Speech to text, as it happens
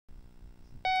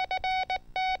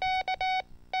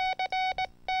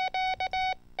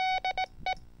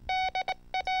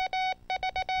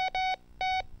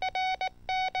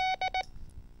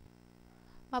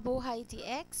MABUHAY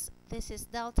DX, this is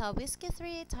Delta Whiskey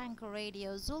 3 Tango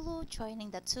Radio Zulu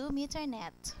joining the 2-meter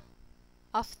net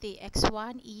of the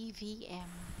DX1EVM.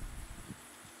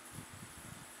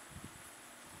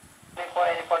 For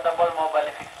any portable mobile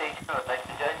fixation, would like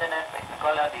to join the net, please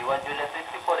call on the 1 Juliet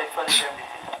 64 X1EVM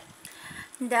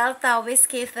DX3. Delta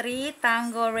Whiskey 3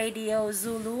 Tango Radio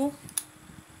Zulu.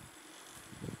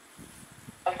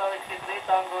 Delta Whiskey 3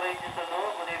 Tango Radio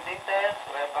Zulu, good evening, Tess.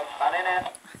 Welcome to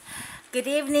Kenneth. Good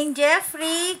evening,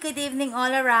 Jeffrey. Good evening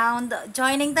all around.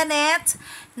 Joining the net,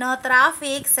 no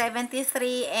traffic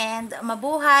 73 and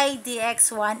MABUHAY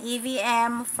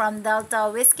DX1EVM from Delta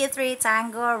Whiskey 3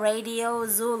 Tango Radio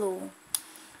Zulu.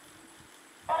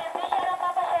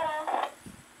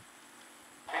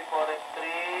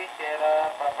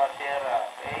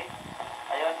 Okay.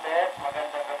 Ayun, Tess.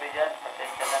 Magandang gabi dyan.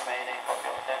 Pasensya na, may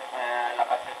na-infocus.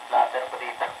 Lakas yung splatter ko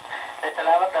dito.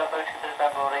 Salamat, Delta Whiskey 3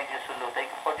 Tango Radio Zulu.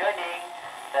 Thank you for joining.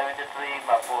 73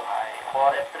 MABUHAY.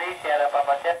 4F3, Sierra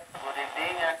Papa Chef. Good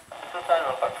evening. Susan,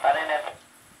 welcome to Kenneth.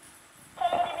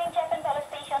 Good evening, Chef and Fellow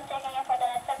Station. Checking in for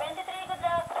the net 73. Good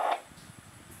luck.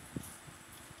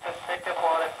 Sector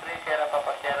 4F3, Sierra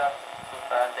Papa Sierra.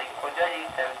 Susan, thank you for joining.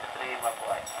 73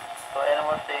 MABUHAY. So,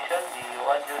 animal station, the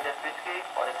 1 Juliet Whiskey,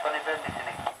 4X1EVM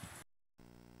listening.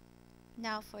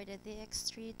 Now for the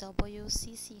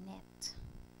DX3WCC net.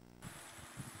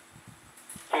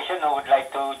 Station who would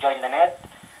like to join the net.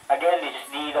 Again, this is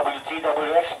the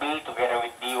W3WXB together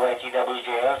with the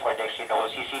YTWJL for the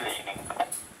DX3WCC listening.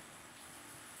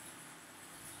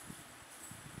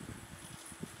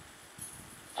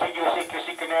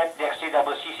 CQC Connect, the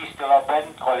DX3WCC still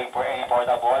open, calling for any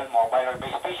portable, mobile or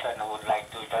base station who would like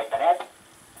to join the net.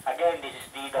 Again, this is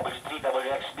the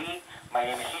W3WXB. My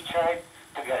name is Richard,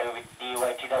 together with the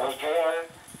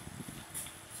YTWJL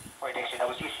for the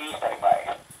DX3WCC, standing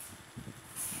by.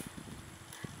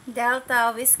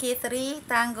 Delta Whiskey 3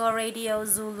 Tango Radio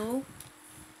Zulu.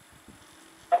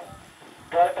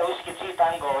 Delta Whiskey 3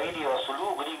 Tango Radio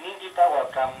Zulu. Good evening, Tita.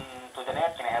 Welcome to the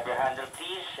net. Can I have your handle,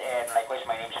 please? And likewise,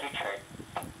 my name is Richard.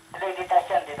 Hello, Tita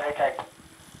Chan, Tita Richard.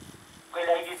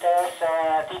 Hello,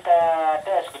 Tita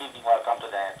Tess. Good evening. Welcome to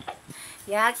the net.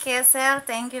 Yeah, Kessel,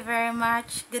 thank you very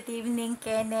much. Good evening,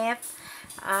 Kenneth.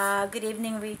 Good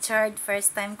evening, Richard.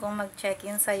 First time kong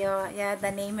mag-check-in sa'yo. Yeah,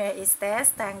 the name here is Tess,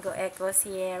 Tango Echo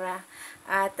Sierra.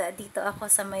 At dito ako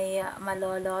sa may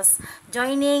Malolos.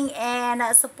 Joining and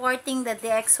supporting the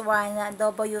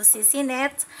DX1WCC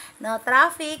net. No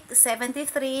traffic,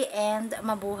 73 and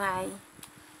MABUHAY.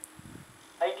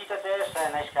 Hi, Tita Tess.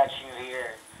 Nice catching you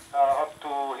here. Hope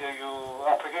to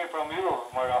hear from you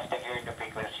more often here in the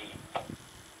frequency.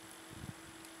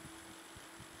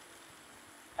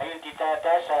 Ayun, Tita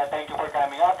Tess, thank you for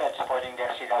coming out and supporting the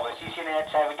DX3WCC net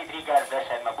 73. God bless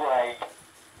and MABUHAY.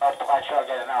 Hope to catch you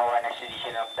again on our next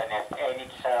edition of the net. And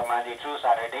it's Monday through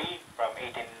Saturday from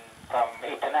 8 to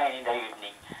 9 in the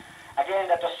evening. Again,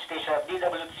 that was the station of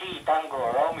DW3